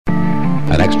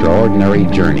extraordinary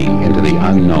journey into the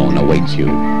unknown awaits you.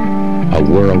 A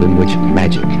world in which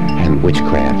magic and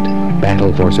witchcraft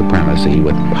battle for supremacy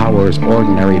with powers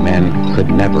ordinary men could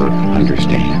never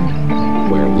understand.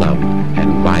 Where love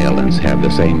and violence have the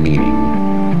same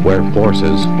meaning. Where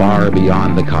forces far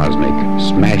beyond the cosmic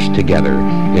smash together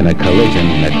in a collision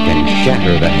that can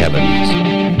shatter the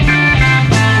heavens.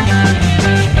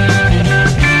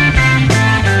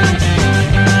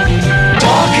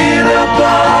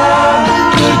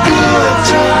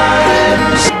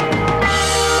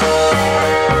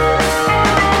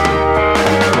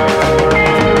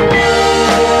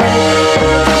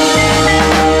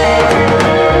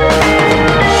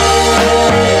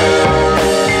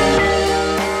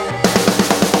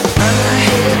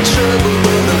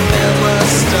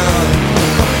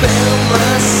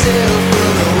 Myself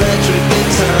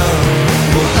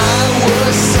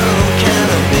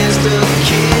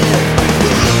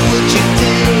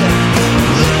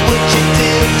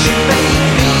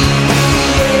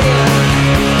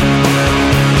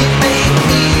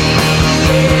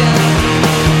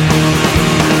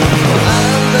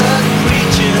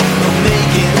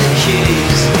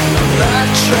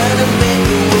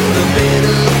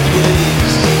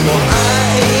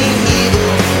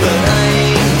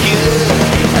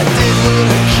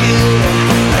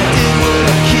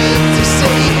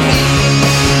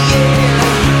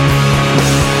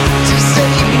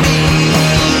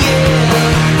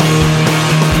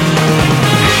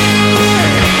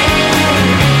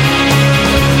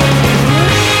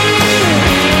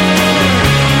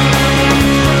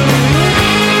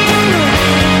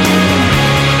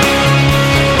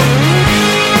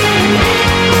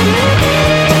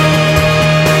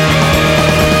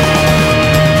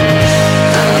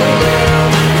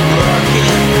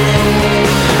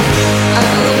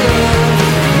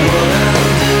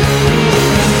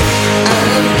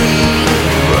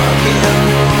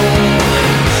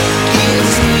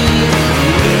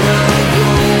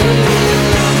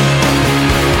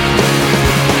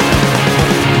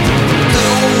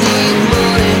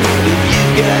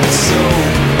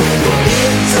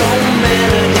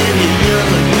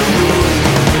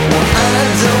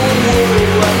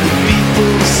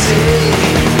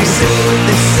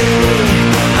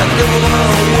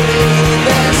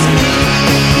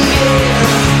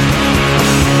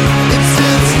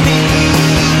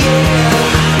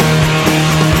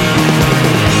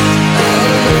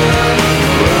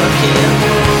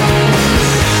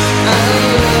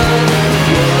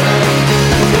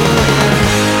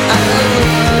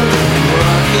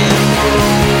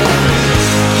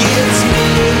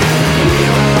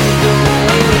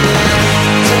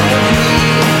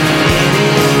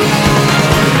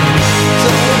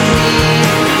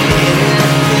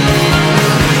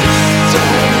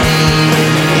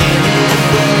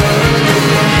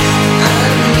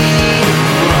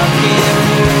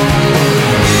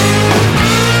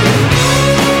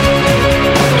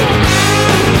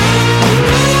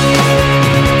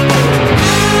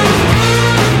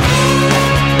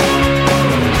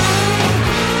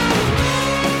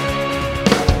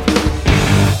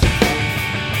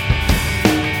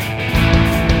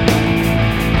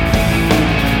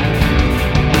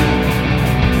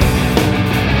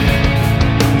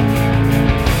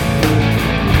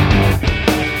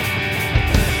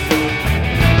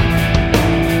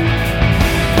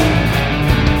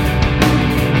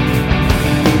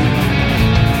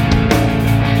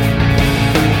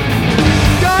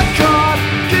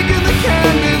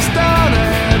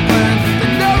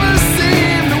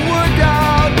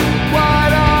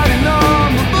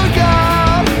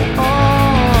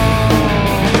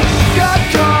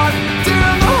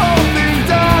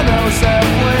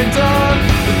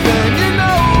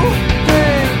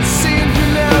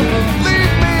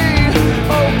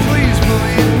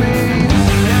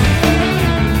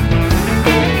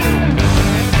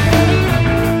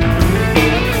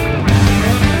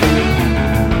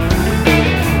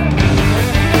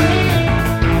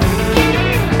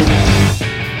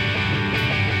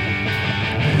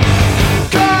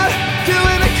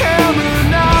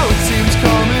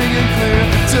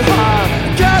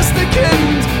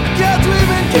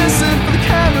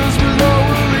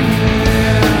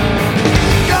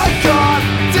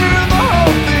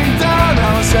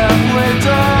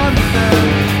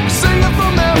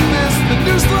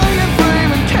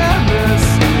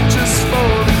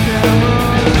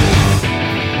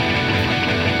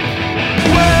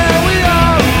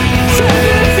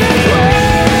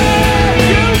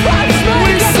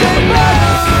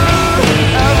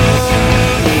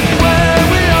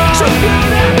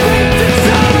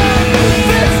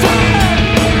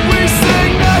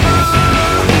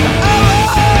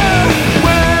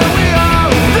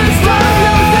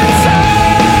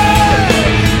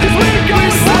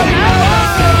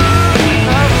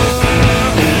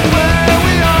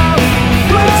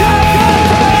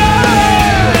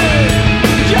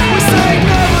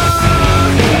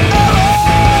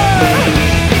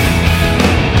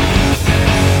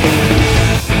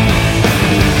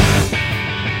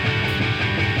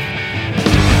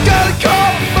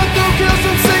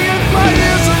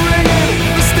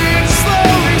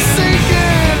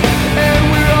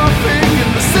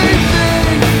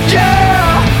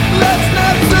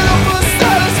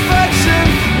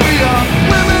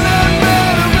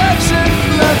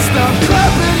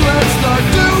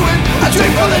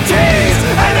for the days,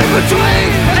 and in between,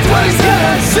 that's what he's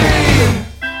gonna see.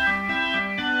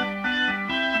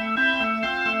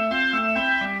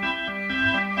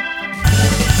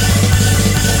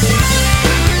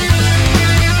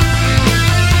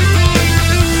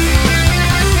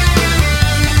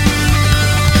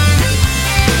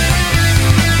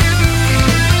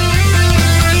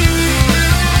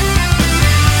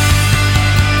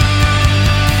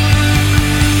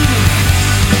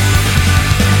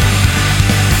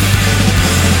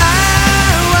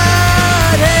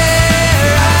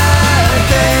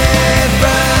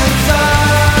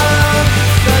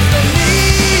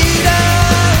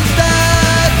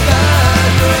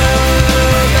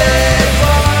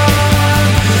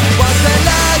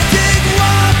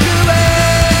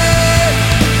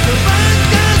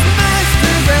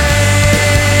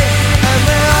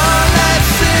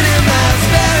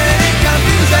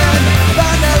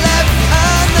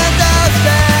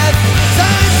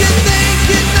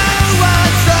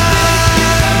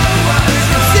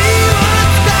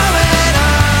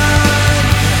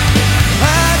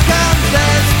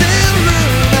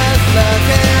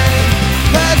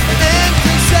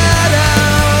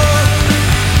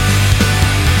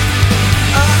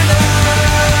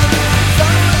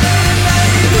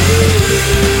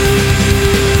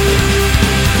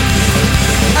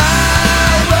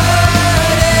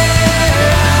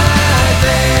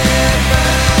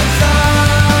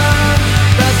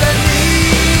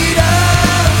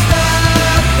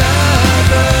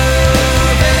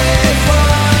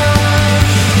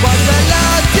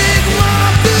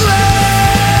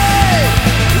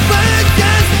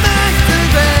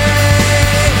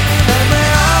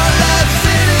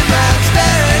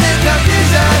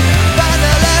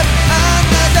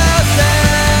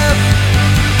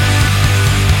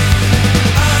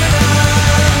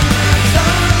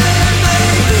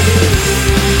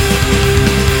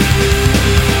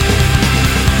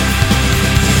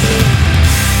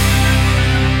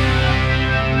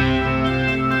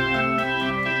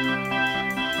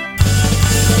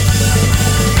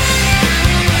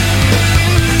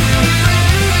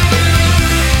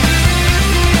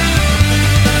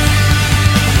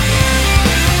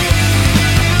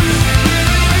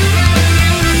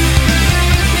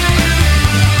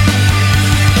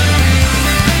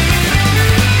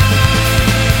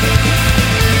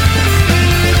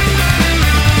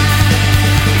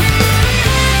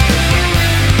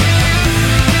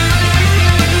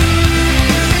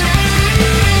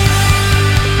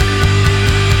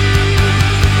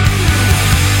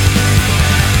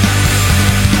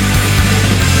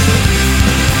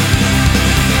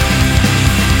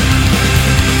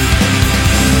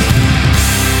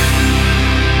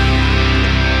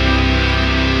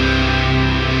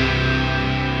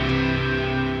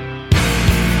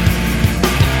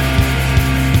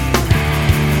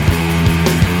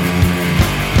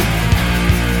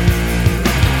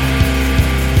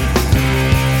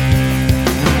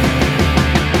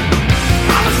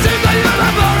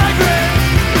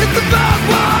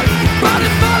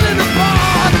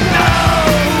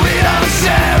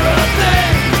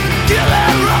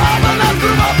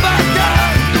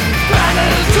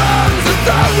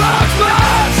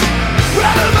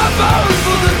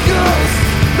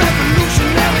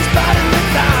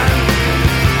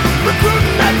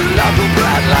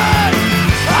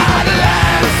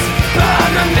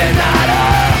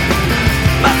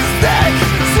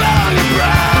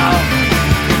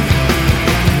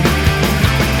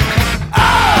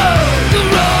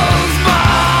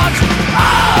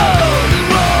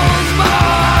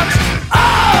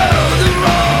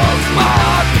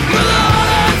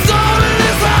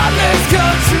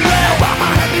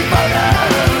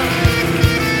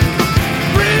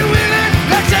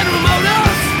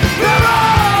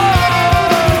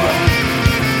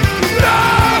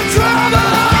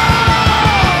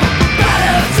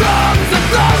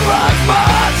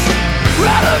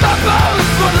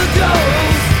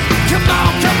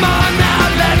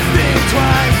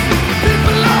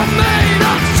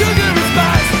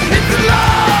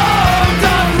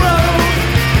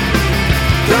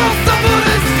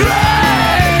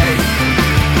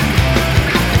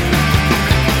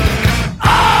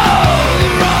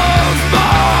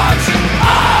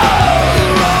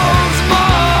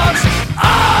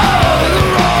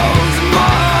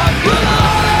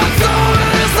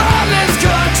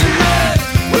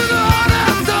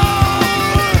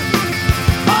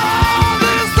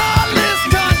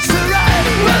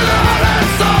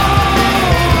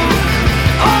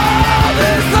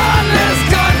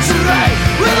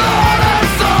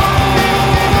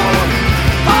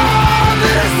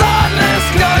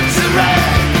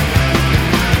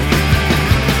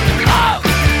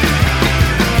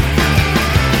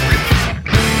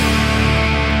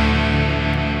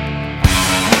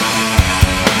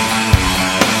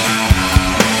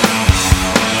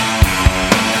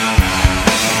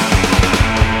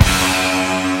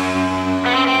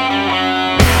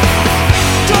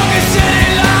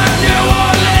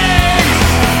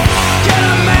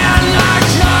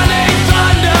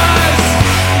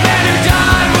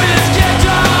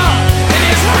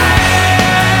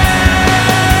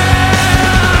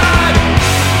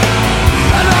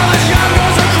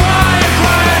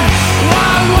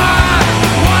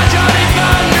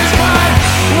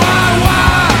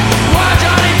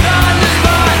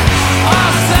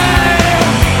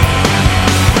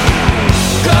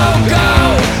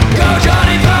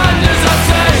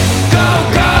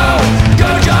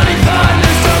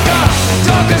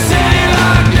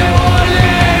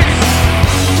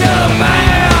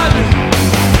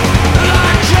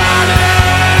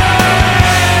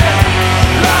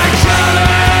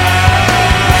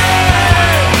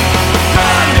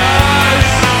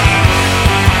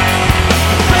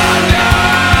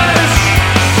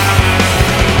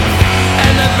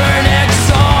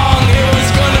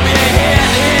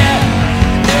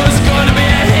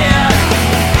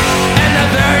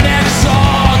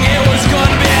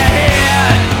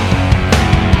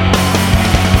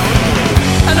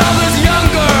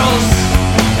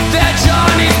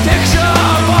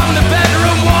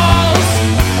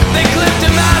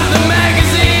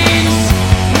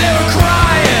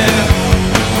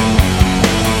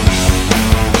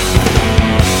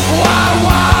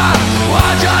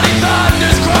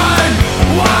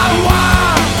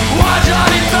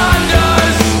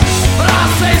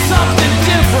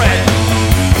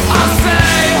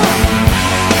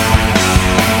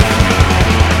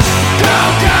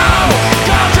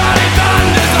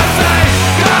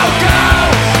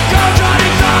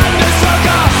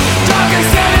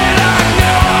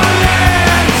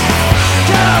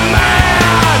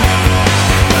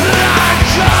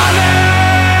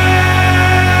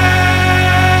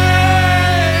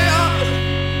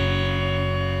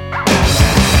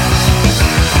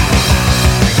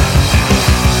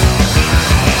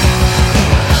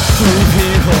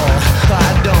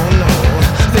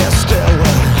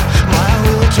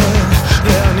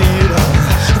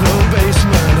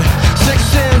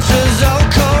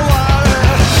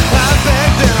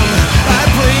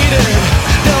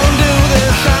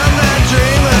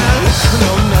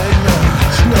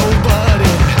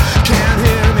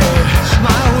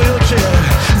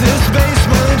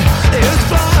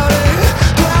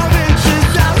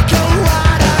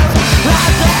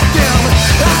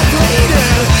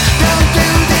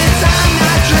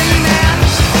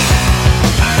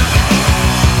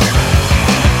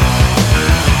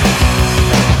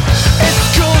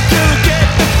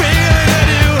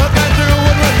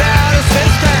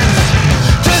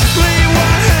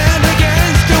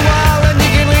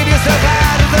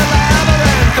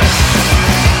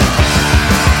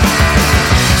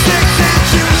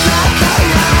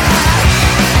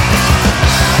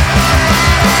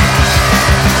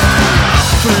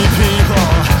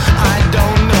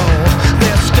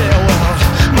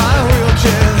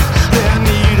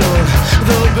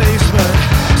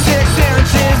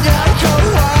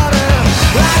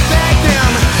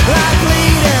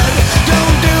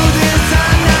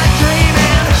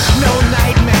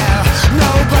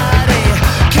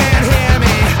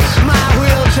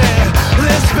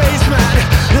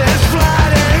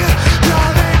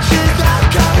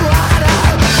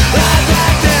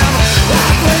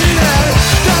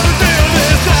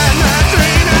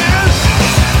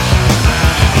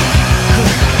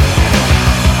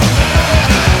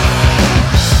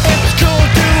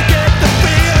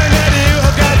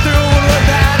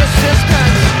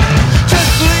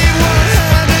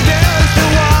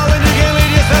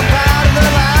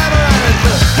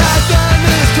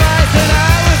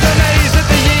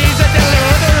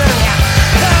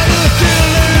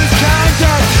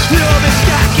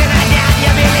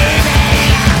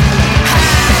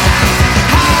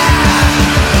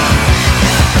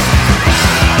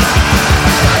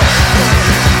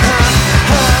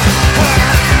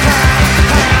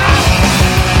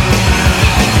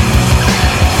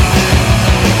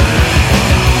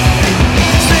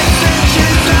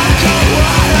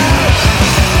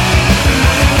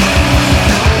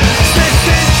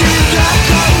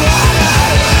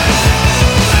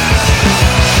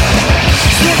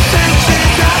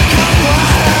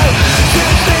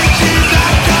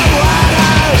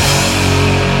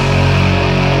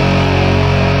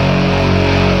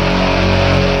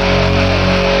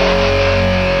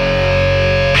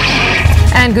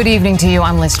 And good evening to you.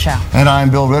 I'm Liz Chow. And I'm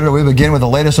Bill Ritter. We begin with the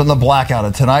latest on the blackout.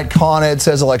 And tonight, Con Ed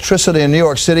says electricity in New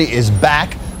York City is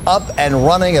back up and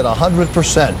running at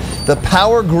 100%. The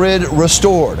power grid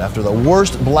restored after the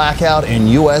worst blackout in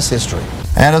U.S. history.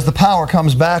 And as the power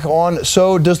comes back on,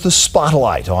 so does the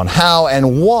spotlight on how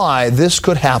and why this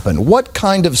could happen. What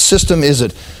kind of system is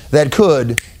it that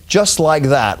could, just like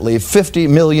that, leave 50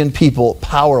 million people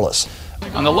powerless?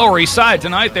 On the Lower East Side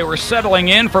tonight, they were settling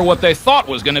in for what they thought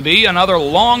was going to be another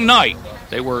long night.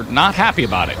 They were not happy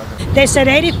about it. They said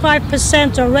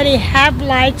 85% already have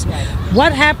lights.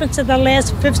 What happened to the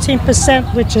last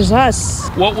 15%, which is us?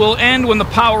 What will end when the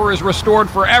power is restored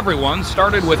for everyone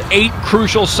started with 8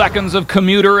 crucial seconds of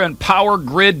commuter and power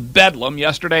grid bedlam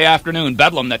yesterday afternoon.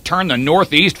 Bedlam that turned the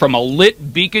Northeast from a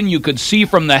lit beacon you could see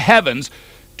from the heavens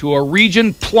to a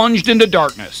region plunged into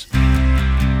darkness.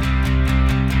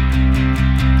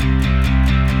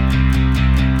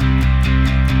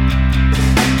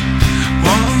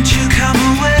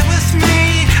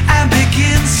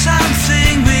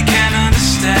 Something we can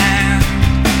understand.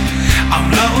 I'm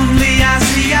lonely as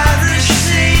the Irish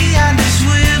Sea and as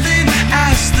willing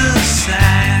as the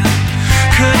sand.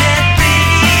 Could it be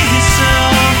so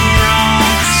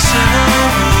wrong, so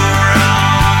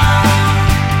wrong?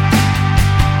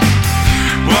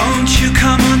 Won't you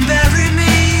come and bury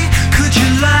me? Could you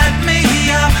light me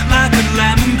up like a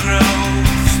lemon grove?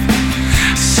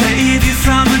 Save you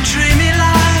from a dreamy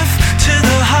life to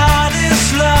the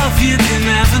hardest love you can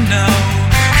ever know.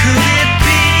 Could it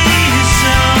be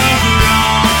so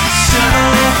wrong, so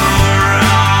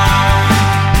wrong?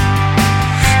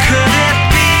 Could it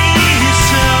be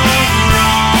so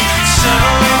wrong, so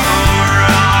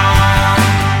wrong?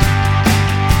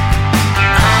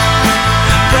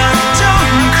 But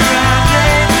don't cry,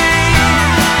 baby.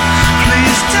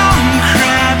 Please don't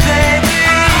cry, baby.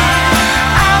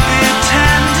 I'll be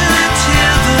tender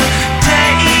till the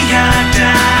day I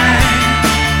die.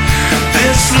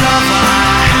 This love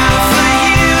I have for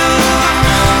you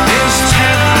is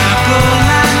terrible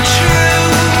and true.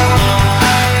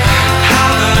 How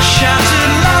the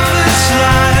shattered lover's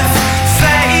life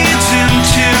fades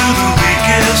into the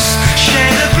weakest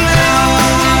shade of blue.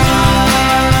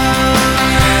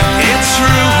 It's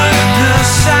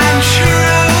ruinous and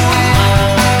true.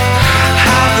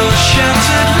 How the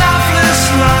shattered loveless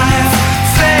life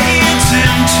fades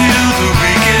into the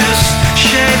weakest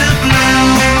shade of blue.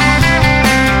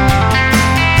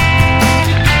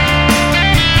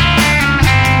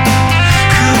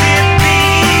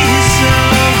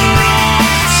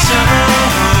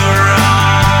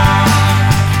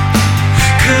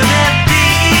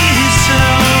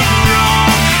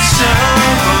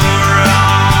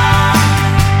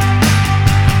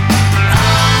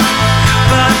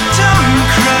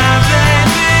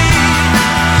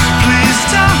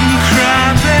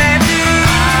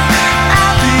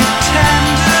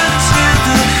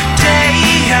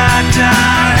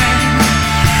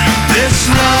 This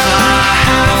love I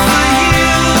have for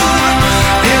you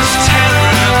is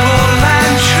terrible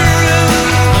and true.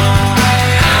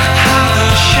 How the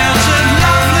shattered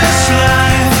loveless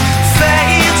life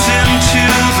fades into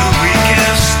the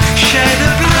weakest shade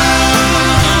of blue.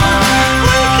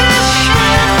 Weakest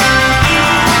shade of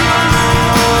blue.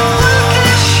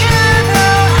 Weakest shade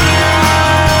of blue. Weakest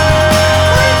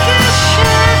shade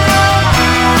of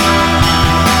blue.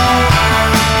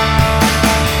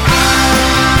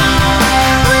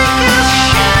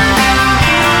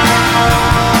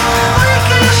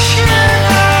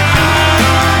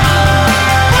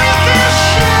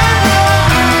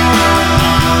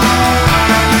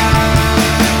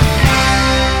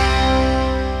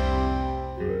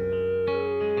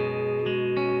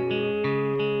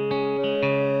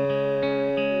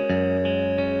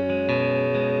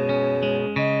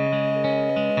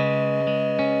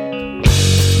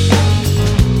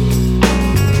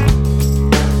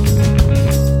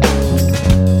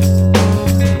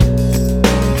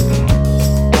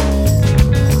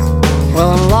 Well,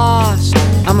 I'm lost,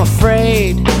 I'm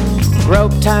afraid.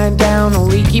 Rope tied down a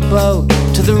leaky boat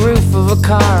to the roof of a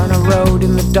car on a road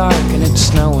in the dark and it's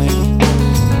snowing.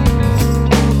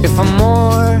 If I'm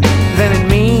more than it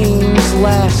means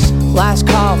less, last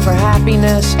call for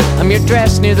happiness. I'm your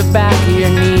dress near the back of your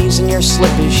knees and your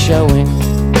slip is showing.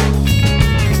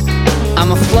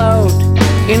 I'm afloat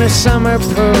in a summer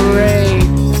parade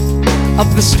up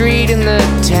the street in the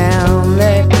town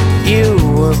that you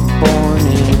were born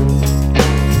in,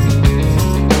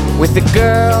 with the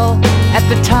girl at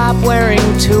the top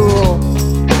wearing tulle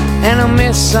and a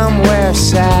miss somewhere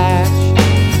sash,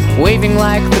 waving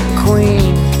like the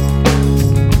queen.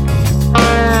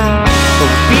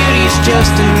 But beauty's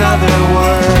just another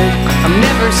word I'm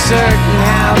never certain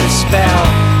how to spell.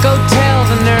 Go tell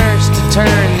the nurse to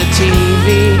turn the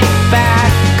TV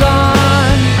back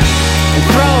on and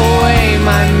throw away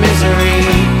my misery.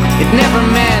 It never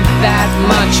meant that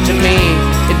much to me.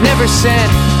 It never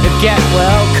sent a get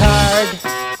well card.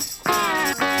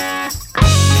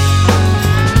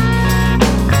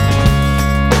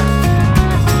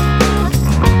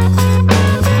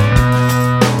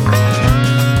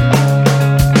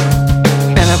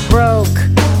 And I broke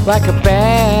like a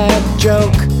bad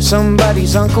joke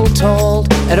somebody's uncle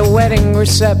told at a wedding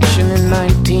reception in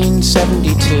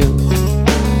 1972,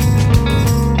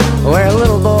 where a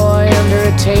little boy under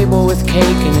a table with cake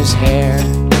in his hair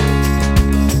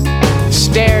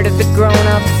stared at the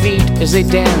grown-up feet as they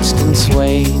danced and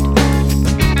swayed.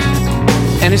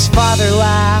 And his father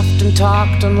laughed and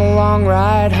talked on the long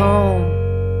ride home.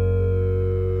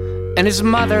 And his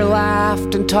mother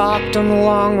laughed and talked on the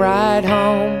long ride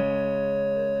home.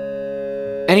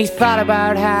 And he thought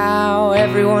about how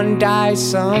everyone dies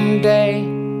someday.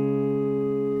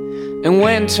 And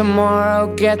when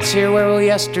tomorrow gets here, where will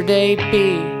yesterday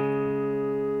be?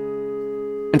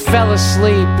 And fell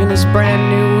asleep in his brand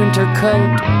new winter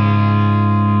coat.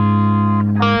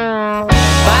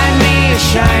 Find me a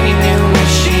shiny new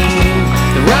machine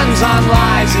that runs on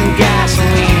lies and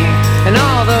gasoline, and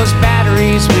all those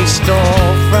batteries we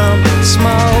stole from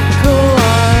smoke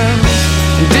alarms,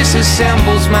 and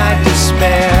disassembles my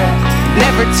despair.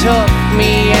 Never took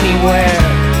me anywhere.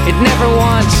 It never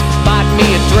once bought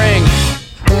me a drink.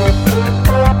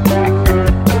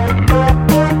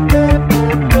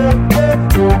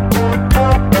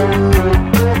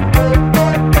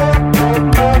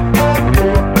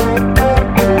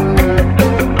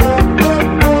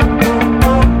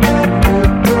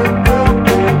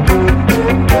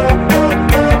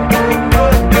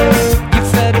 You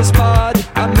fed his bod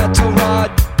a metal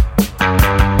rod.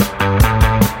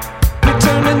 We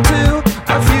turned into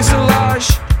a fuselage.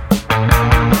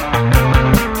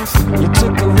 You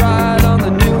took a ride on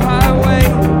the new highway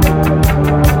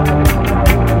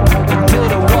and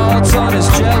did a waltz on his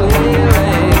jelly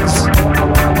legs.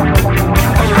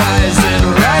 Rising,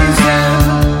 rising.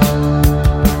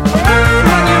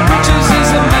 When your riches is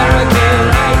American,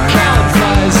 I count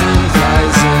rising,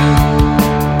 rising.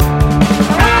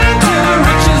 To the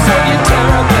riches of your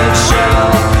terrapin shell,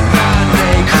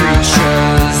 Monday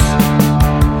creatures.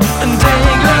 And take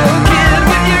a look in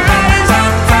with your eyes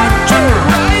on fire,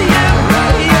 Ryan,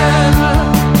 Ryan.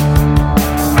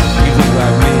 You look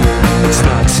like me, it's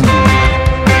not to you.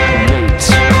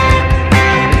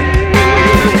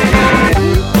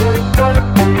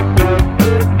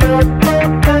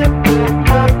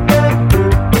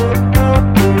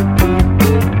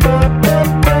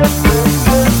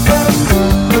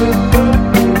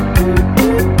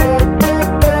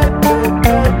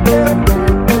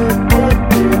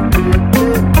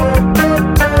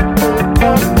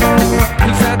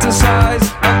 You fantasize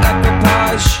of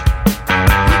equipage,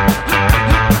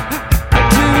 a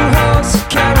two-horse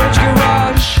carriage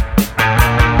garage.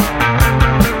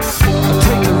 I'll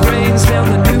take the reins down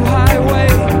the new highway.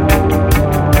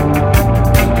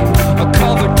 I'll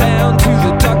cover down to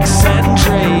the ducks and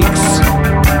drakes.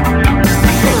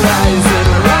 Rising,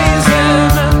 rising.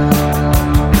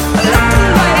 Let the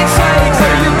light fade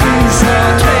where you lose your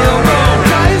tailbone.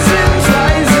 Rising,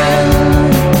 rising.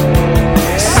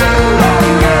 So long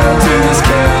girl to this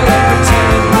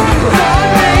skeleton,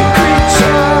 Monday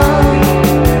creature.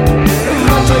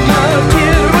 Much like a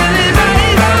kid with his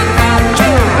eyes on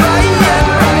fire, Ryan,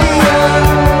 Ryan.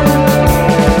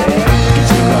 'Cause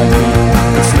you like me,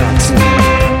 it's not to me.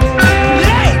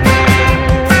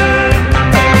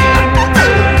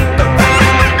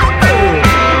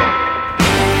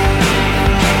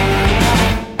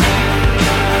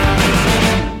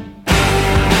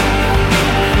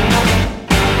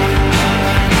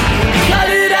 Cut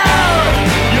it out!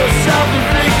 Your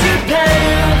self-inflicted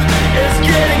pain is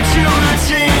getting too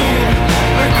routine.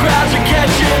 The crowds are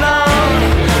catching on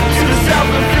to the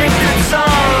self-inflicted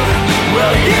song.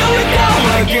 Well, here we go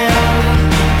again.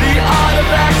 The art of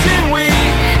acting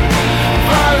weak,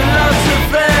 far enough to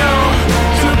fail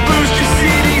to boost your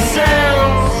CD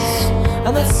sales.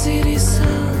 And that CD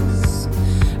sales,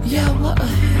 yeah, what a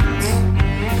hit.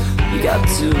 You got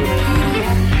to repeat it.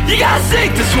 You gotta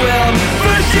sink to swim.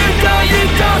 First you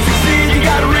don't succeed. You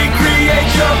gotta recreate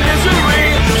your misery.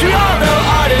 You all know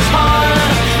art is hard.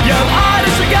 Young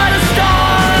artists, we gotta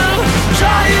start.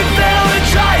 Try and fail and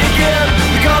try again.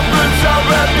 The comforts of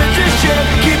repetition.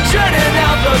 Keep churning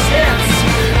out those hits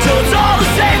till it's all the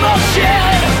same old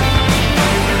shit.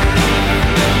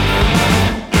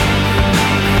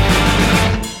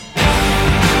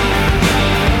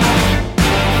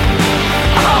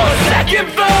 second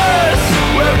verse.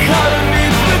 Well, color me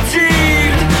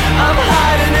fatigued. I'm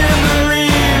hiding in the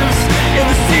leaves, in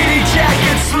the CD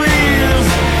jacket sleeves.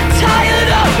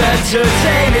 Tired of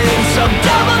entertaining some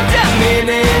double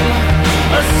demeaning,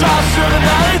 a sauce of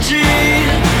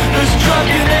analogy. This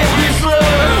drunken angry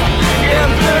slur in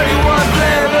 31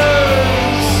 flavors.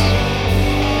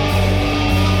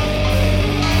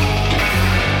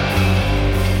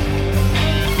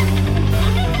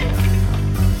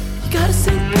 You gotta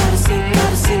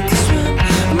sink to swim.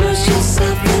 Immerse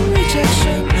yourself in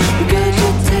rejection.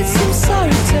 Regurgitate some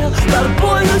sorry tale about a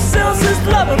boy who sells his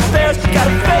love affairs. You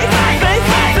gotta fake the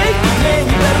pain.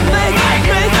 You better make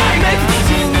it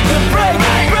seem to break the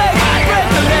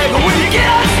leg. But when you get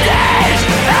on stage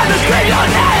and the scream your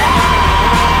name,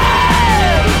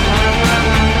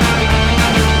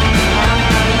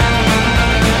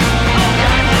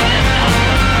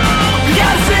 you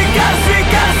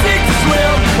gotta sink to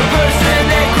swim. A person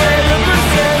ain't great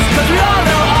represents, 'cause we all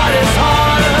know art is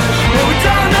harder when we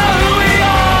don't know who we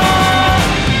are.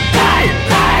 Hey,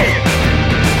 hey,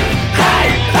 hey,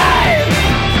 hey.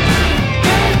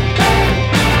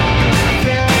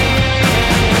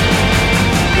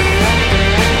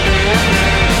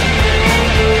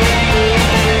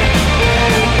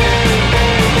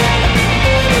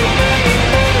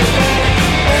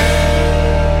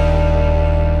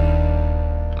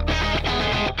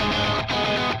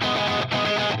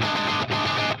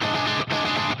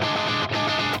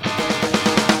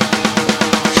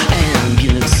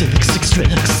 Ambulance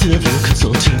 666 civil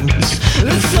consultants.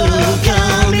 So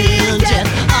come in death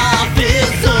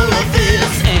office, all of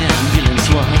this. Ambulance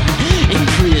 1 in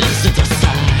prison to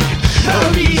side. A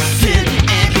recent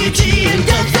amputee and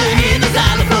dumps them in the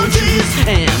xylophone trees.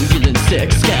 Ambulance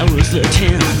 6 scours the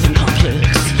town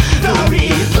complex. The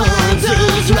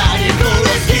replanters riding for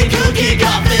escape to kick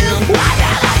off them.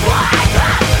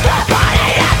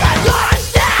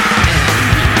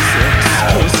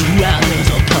 Pulls you out of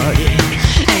the party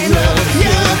and love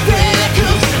your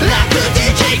freckles like a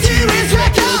DJ to his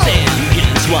records.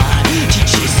 Ambulance 1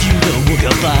 teaches you the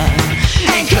walkabout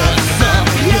and cuts off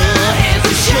your hands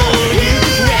to show you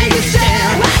where you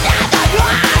stand. What is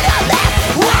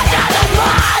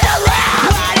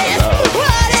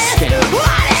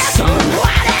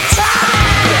son?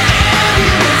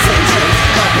 Ambulance engines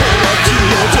are pulled up to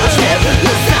your doorstep.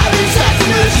 The siren starts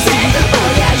emergency. Oh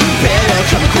yeah, you better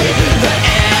come quick. The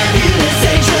ambulance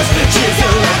angels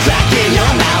chisel a crack in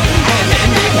your mouth, and then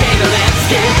they paint a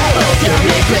landscape of your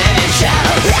regret and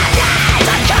shadows.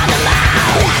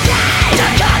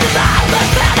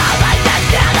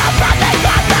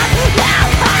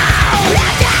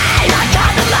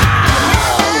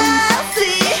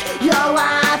 See your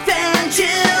wife and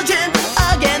children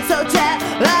against hotel.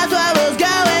 That's what was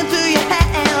going through your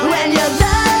head when you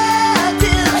looked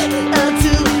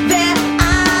into their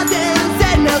eyes and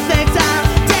said no thanks. I'll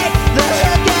take the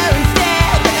hooker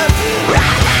instead.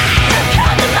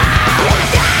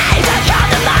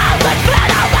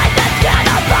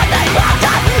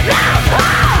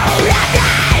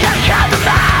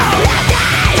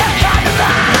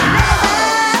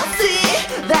 See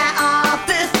that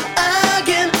office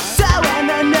again. So when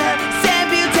the nurse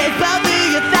amputates both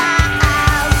of your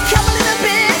thighs, come a little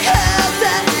bit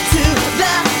closer to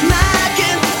the mic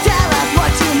and tell us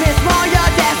what you miss more, your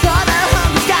death or the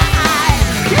hungry sky.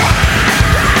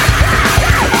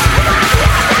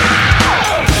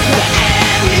 The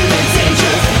ambulance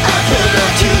angels are pulled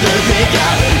up to the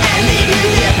graveyard and leave you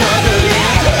here for the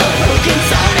rest. A broken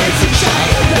song and some shot.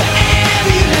 The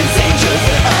ambulance angels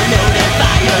are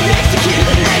notify your next of kin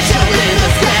and show in the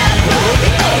scrapbook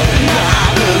of the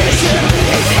operation.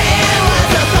 His hair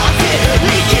was a faucet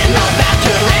leaking off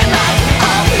after and life.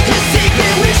 All his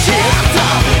secret wishes,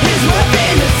 all his more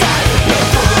famous side.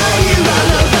 Before you roll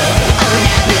over, oh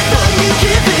yeah, before you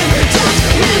give in, just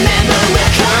remember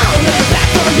we're coming back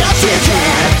for your children.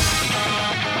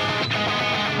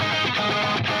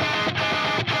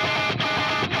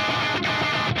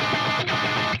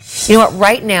 You know what?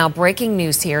 Right now, breaking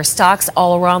news here. Stocks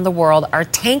all around the world are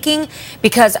tanking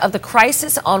because of the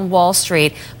crisis on Wall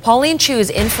Street. Pauline Chu is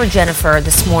in for Jennifer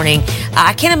this morning.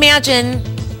 I can't imagine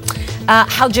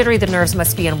how jittery the nerves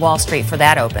must be on Wall Street for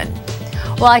that open.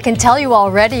 Well, I can tell you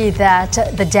already that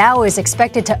the Dow is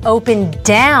expected to open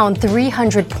down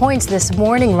 300 points this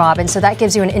morning, Robin. So that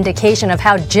gives you an indication of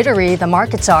how jittery the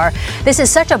markets are. This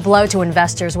is such a blow to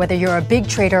investors, whether you're a big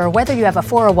trader or whether you have a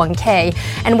 401k.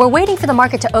 And we're waiting for the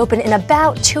market to open in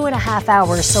about 2.5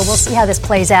 hours. So we'll see how this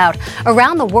plays out.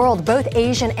 Around the world, both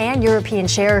Asian and European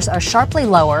shares are sharply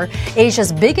lower.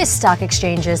 Asia's biggest stock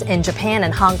exchanges in Japan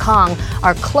and Hong Kong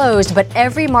are closed, but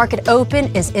every market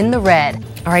open is in the red.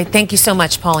 All right, thank you so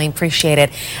much, Pauline. Appreciate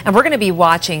it. And we're going to be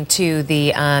watching to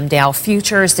the Dow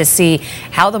futures to see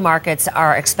how the markets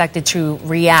are expected to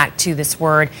react to this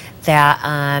word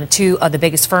that two of the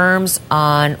biggest firms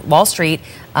on Wall Street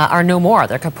are no more.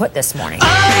 They're kaput this morning. Open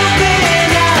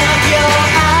up your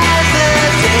eyes, the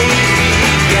day's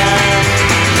begun,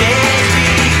 day's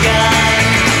begun.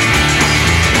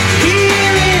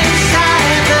 Here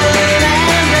inside the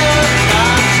land of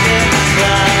constant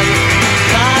sun,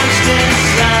 constant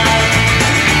sun.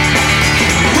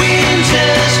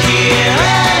 Winter's here,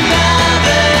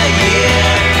 another year,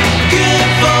 good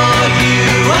for you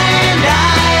and I,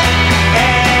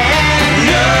 and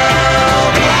no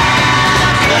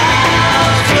black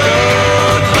clouds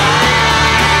float by.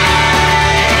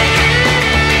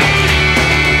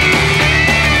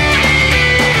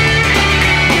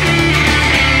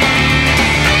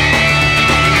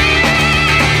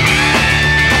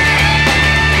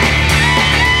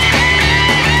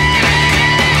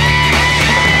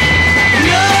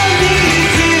 No need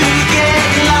to get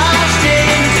lost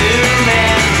in doom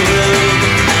and gloom,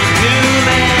 doom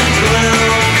and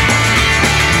gloom.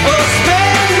 Or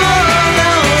spend more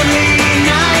lonely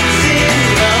nights in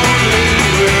lonely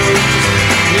rooms,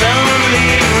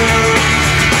 lonely rooms.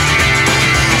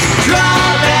 Draw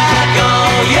back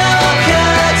all your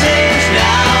curtains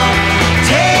now.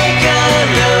 Take a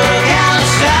look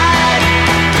outside.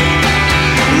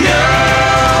 No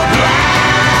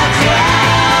black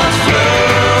clouds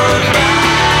float by.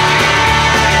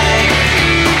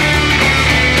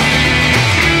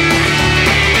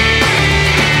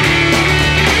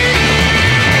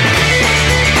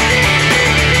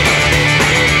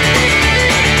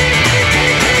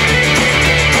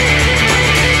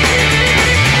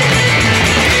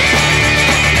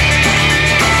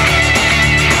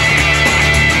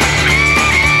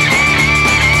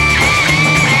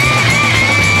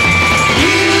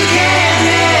 You can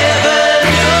never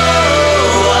know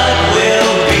what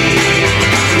will be,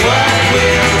 what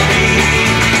will be.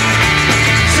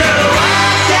 So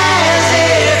act as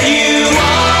if you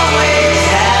always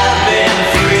have been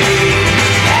free,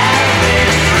 have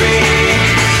been free.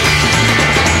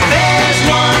 There's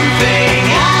one thing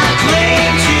I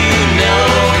claim to know,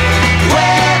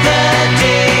 whether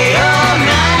day or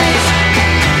night,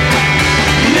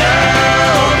 no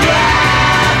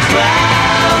black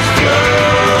clouds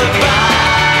float by.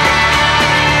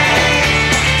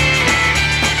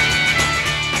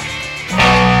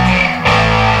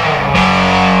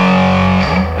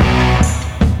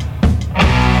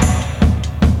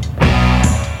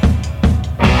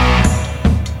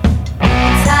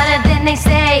 It's harder than they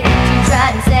say to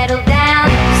try and settle down.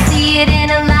 You see it in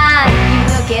a line, you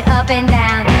look it up and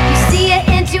down. You see it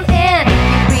end to end, you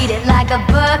read it like a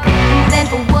book. And then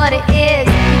for what it is,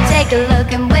 you take a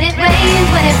look. And when it rains,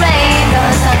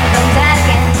 the sun comes out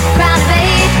again. Crown of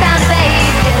age,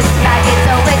 just like it's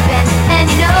always been. And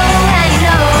you know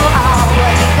all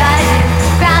what you gotta do.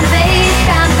 Crown of age,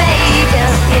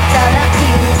 it's all up to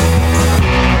you.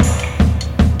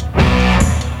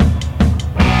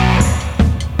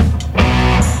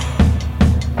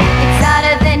 It's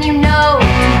harder than you know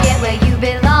to get where you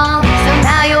belong.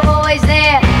 Somehow you're always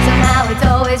there, somehow it's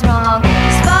always wrong.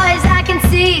 As far as I can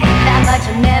see, that much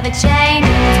will never change.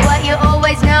 It's what you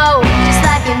always know, just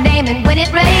like your name. And when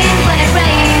it rains,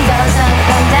 the sun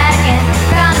comes out again.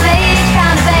 Crown of age,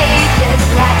 just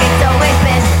like it's always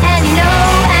been. And you know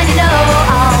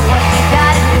all what you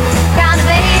gotta do. Crown of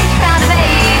age,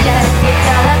 it's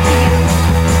all up to you.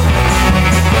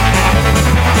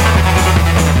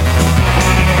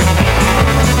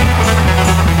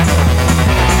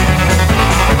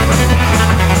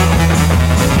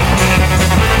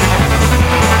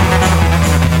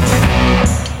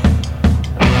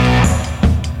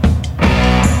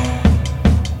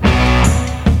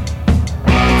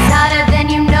 It's harder than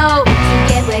you know to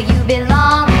get where you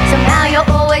belong. Somehow you're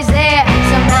always there,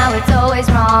 somehow it's always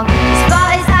wrong. As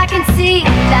far as I can see,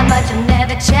 that much will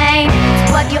never change.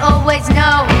 It's what you always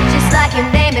know, just like your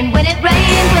name. And when it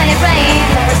rains,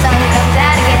 the sun comes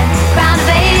out again. Crown of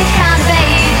age,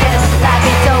 just like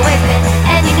it's always been.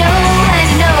 And you know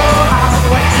all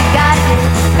what you gotta do.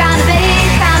 Crown of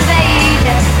age,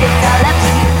 it's all up to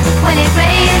you. When it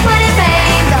rains,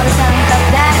 all the sun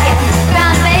comes out again.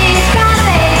 Crown of age,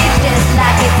 just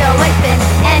like it's always been.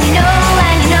 And you know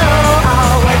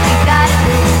all what you gotta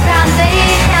do. Crown of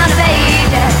age,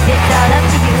 it's all up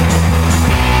to you.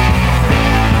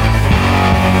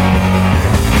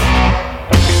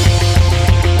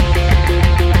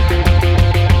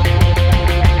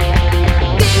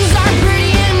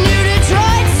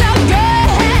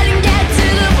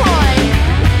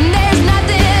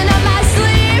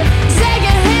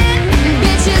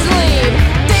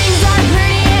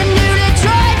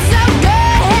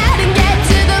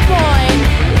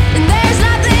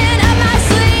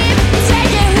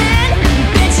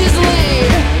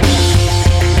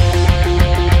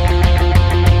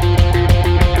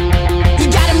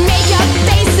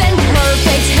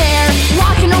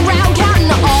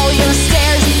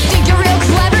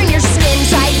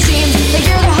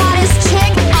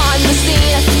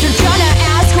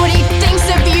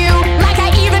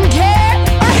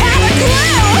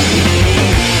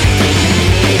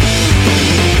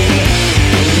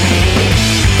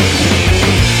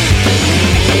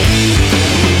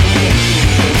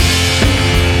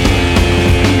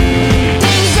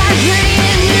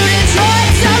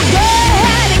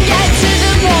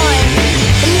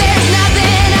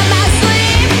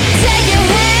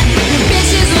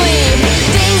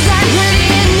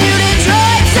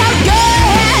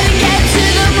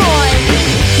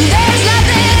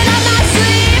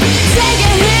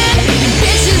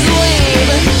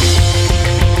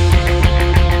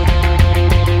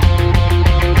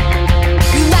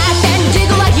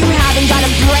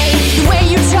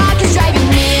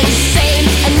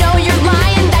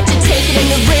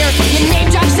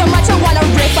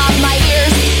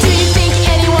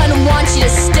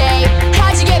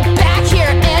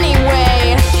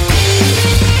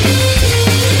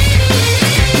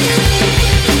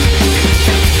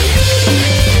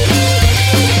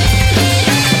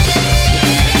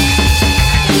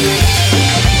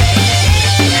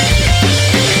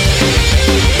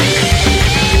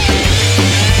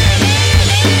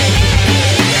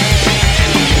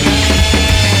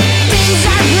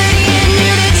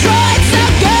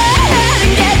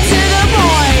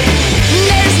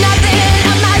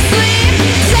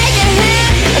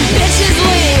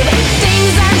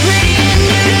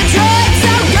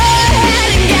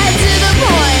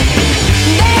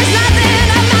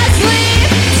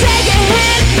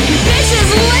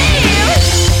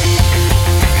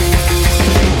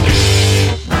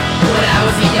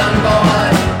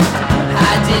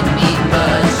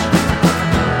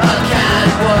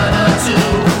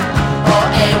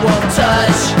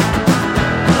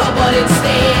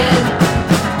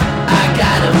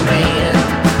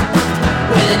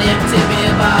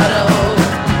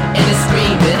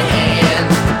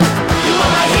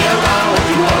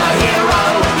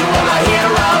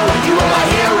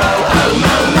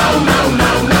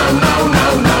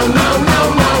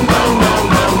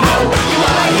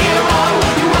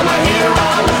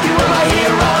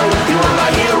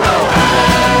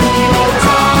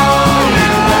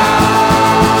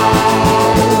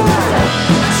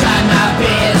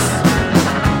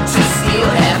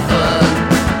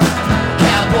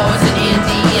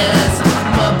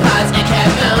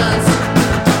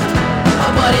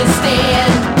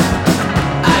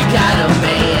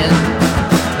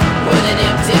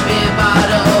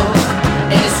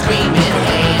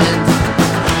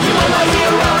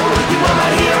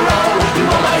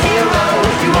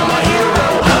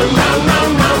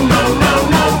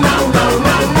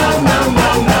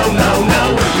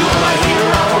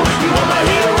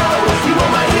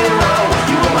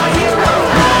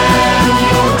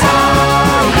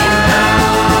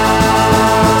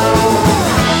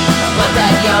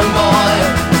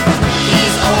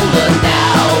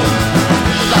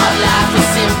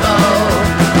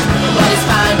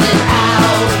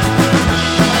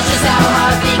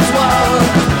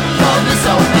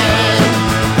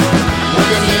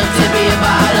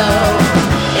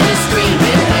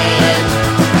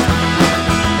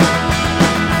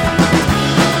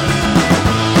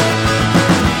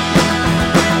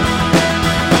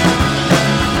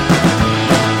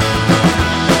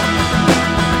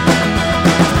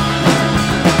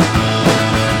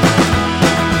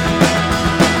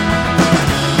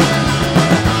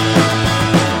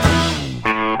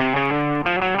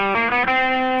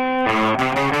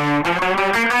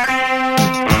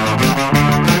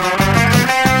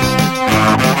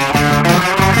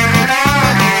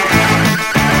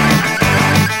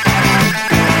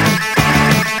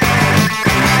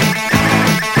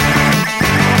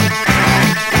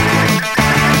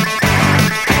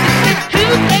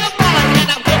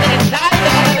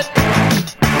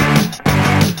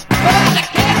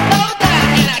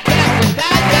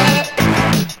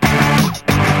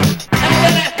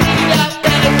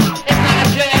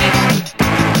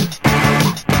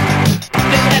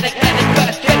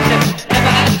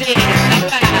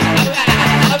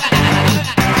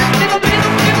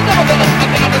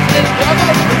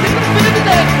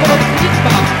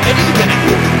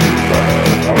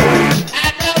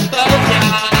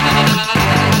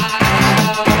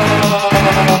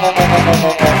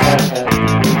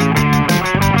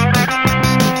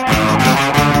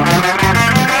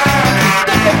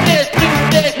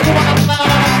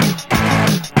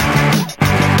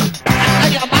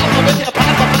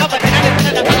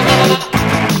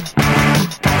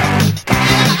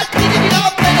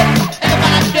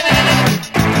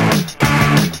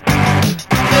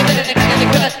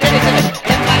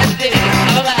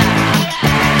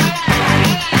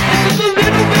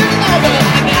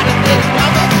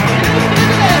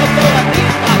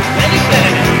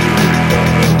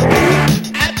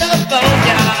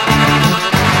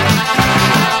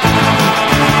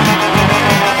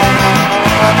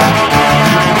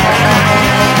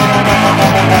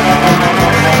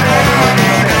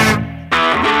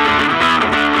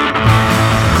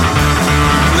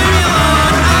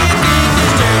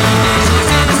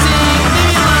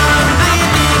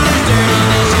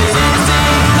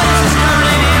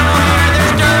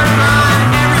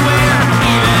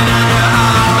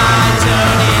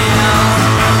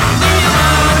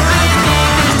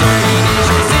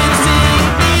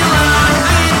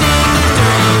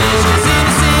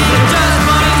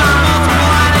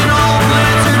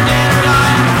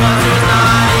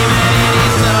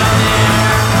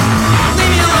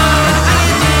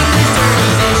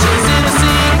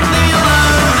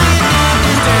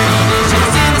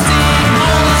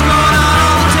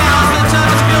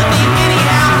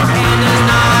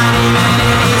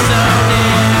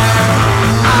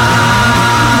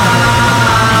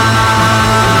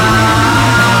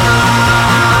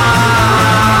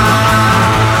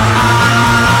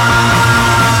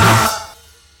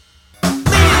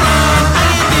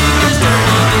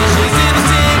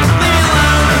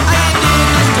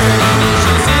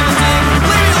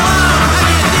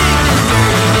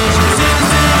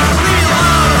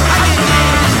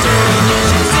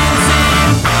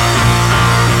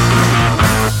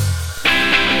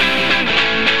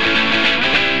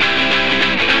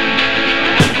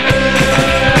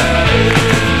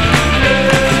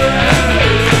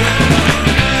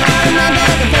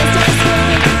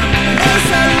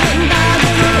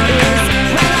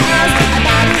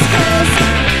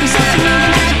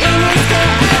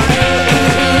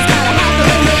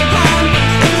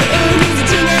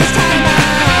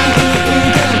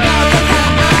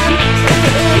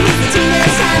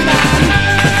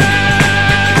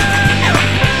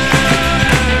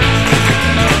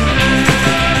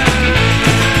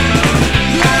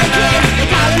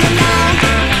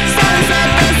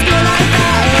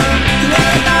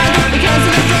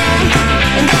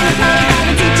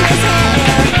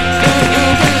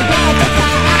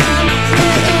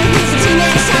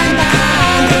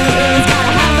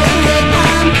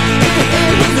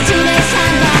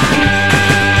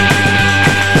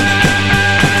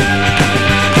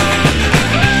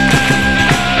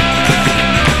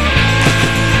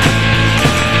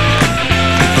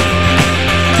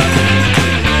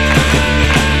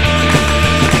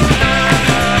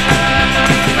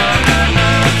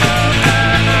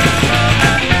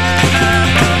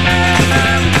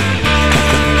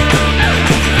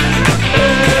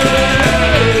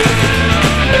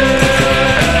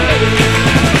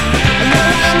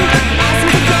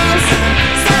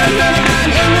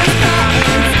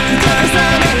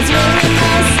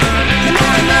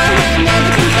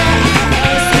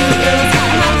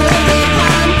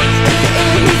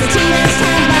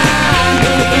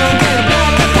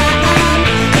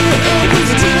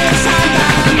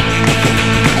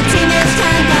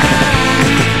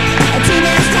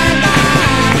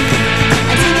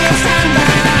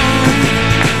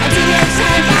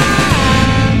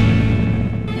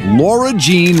 Billie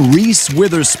Jean Reese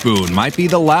Witherspoon might be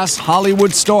the last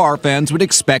Hollywood star fans would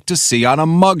expect to see on a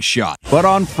mugshot. But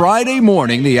on Friday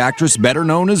morning, the actress better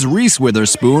known as Reese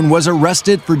Witherspoon was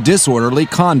arrested for disorderly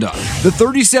conduct. The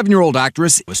 37-year-old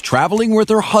actress was traveling with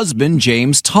her husband,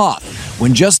 James Toth,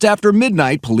 when just after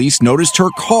midnight, police noticed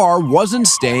her car wasn't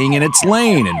staying in its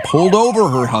lane and pulled over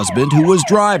her husband, who was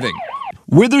driving.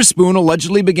 Witherspoon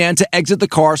allegedly began to exit the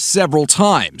car several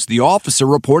times, the officer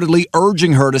reportedly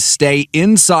urging her to stay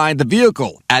inside the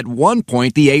vehicle. At one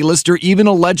point, the A-lister even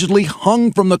allegedly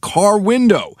hung from the car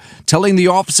window, telling the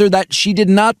officer that she did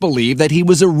not believe that he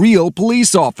was a real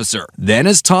police officer. Then,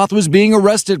 as Toth was being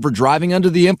arrested for driving under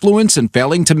the influence and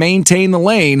failing to maintain the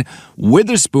lane,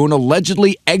 Witherspoon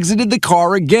allegedly exited the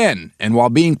car again, and while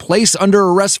being placed under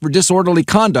arrest for disorderly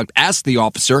conduct, asked the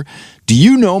officer, "Do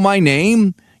you know my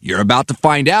name? You're about to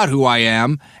find out who I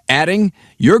am," adding,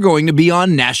 "You're going to be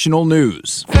on national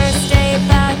news." First day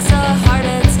back's a heart